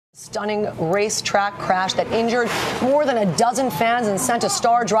Stunning racetrack crash that injured more than a dozen fans and sent a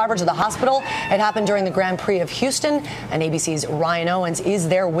star driver to the hospital. It happened during the Grand Prix of Houston, and ABC's Ryan Owens is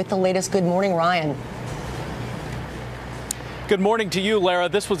there with the latest. Good morning, Ryan. Good morning to you, Lara.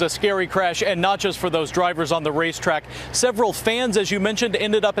 This was a scary crash, and not just for those drivers on the racetrack. Several fans, as you mentioned,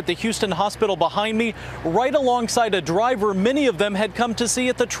 ended up at the Houston hospital behind me, right alongside a driver many of them had come to see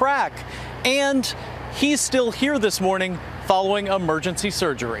at the track. And he's still here this morning following emergency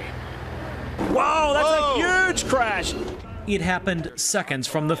surgery. Wow, that's a huge crash. It happened seconds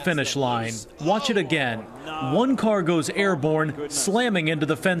from the finish line. Watch it again. One car goes airborne, slamming into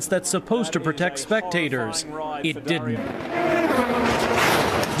the fence that's supposed to protect spectators. It didn't.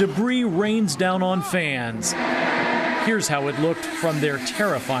 Debris rains down on fans. Here's how it looked from their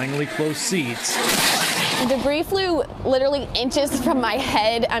terrifyingly close seats. Debris flew literally inches from my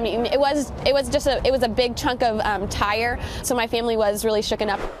head. I mean, it was a big chunk of tire, so my family was really shooken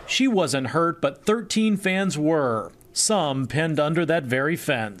up. She wasn't hurt, but 13 fans were. Some pinned under that very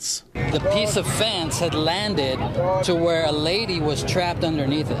fence. The piece of fence had landed to where a lady was trapped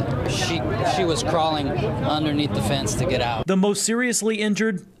underneath it. She was crawling underneath the fence to get out. The most seriously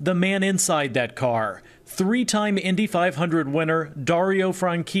injured, the man inside that car. Three-time Indy 500 winner Dario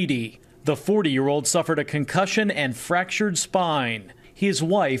Franchitti. The 40-year-old suffered a concussion and fractured spine. His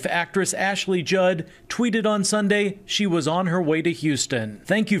wife, actress Ashley Judd, tweeted on Sunday she was on her way to Houston.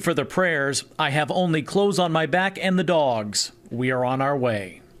 Thank you for the prayers. I have only clothes on my back and the dogs. We are on our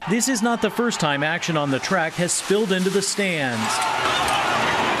way. This is not the first time action on the track has spilled into the stands.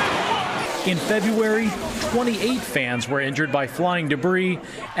 In February, 28 fans were injured by flying debris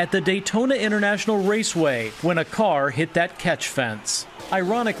at the Daytona International Raceway when a car hit that catch fence.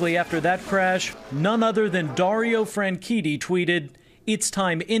 Ironically, after that crash, none other than Dario Franchitti tweeted, "It's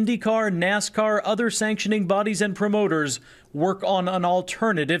time IndyCar, NASCAR, other sanctioning bodies and promoters work on an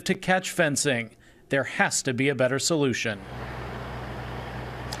alternative to catch fencing. There has to be a better solution."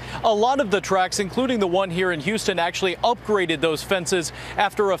 A lot of the tracks, including the one here in Houston, actually upgraded those fences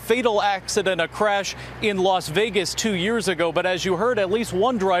after a fatal accident, a crash in Las Vegas 2 years ago. But as you heard, at least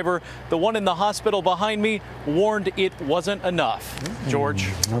one driver, the one in the hospital behind me, warned it wasn't enough. George.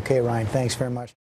 Okay, Ryan, thanks very much.